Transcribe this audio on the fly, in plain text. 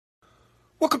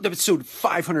Welcome to episode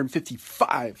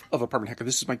 555 of Apartment Hacker.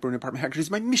 This is Mike Byrne, Apartment Hacker. It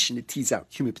is my mission to tease out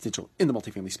human potential in the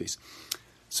multifamily space.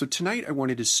 So tonight I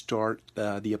wanted to start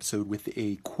the episode with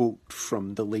a quote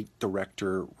from the late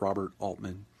director Robert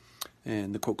Altman.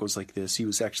 And the quote goes like this. He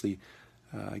was actually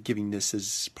giving this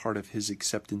as part of his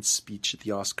acceptance speech at the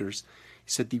Oscars.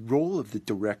 He said, "The role of the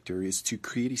director is to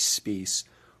create a space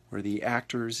where the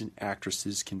actors and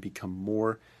actresses can become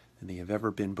more than they have ever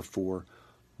been before,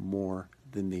 more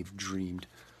than they've dreamed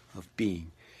of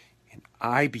being." And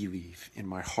I believe in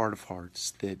my heart of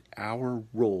hearts that our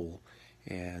role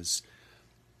as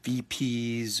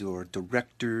VPs or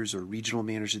directors or regional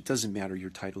managers, it doesn't matter your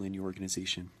title in your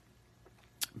organization,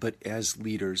 but as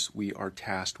leaders, we are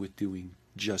tasked with doing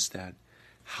just that,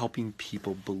 helping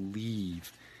people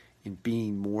believe in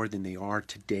being more than they are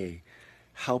today,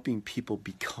 helping people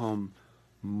become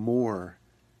more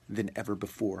than ever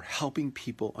before, helping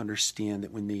people understand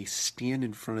that when they stand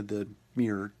in front of the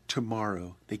mirror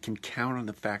tomorrow, they can count on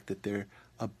the fact that they're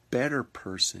a better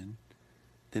person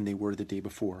than they were the day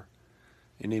before.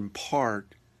 And in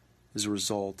part, as a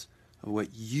result of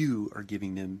what you are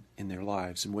giving them in their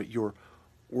lives and what your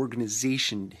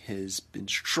organization has been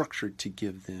structured to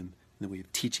give them in the way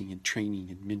of teaching and training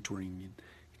and mentoring and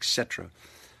etc.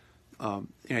 And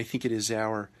I think it is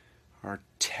our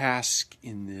task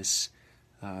in this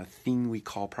thing we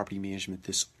call property management,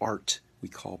 this art we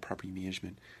call property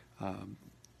management,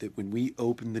 that when we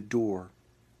open the door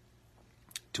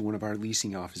to one of our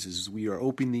leasing offices, we are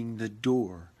opening the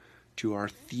door to our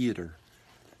theater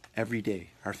every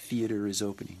day. Our theater is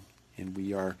opening, and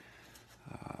we are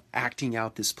acting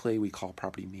out this play we call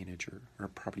property manager, or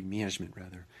property management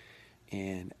rather.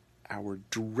 And our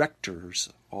directors,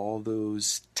 all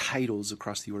those titles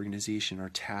across the organization, are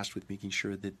tasked with making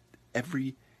sure that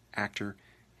every actor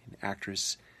and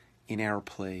actress in our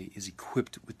play is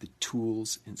equipped with the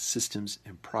tools and systems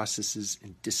and processes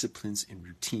and disciplines and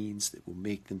routines that will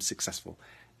make them successful.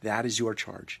 That is your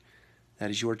charge.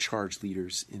 That is your charge,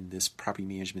 leaders in this property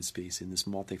management space, in this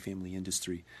multifamily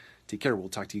industry. Take care. We'll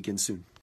talk to you again soon.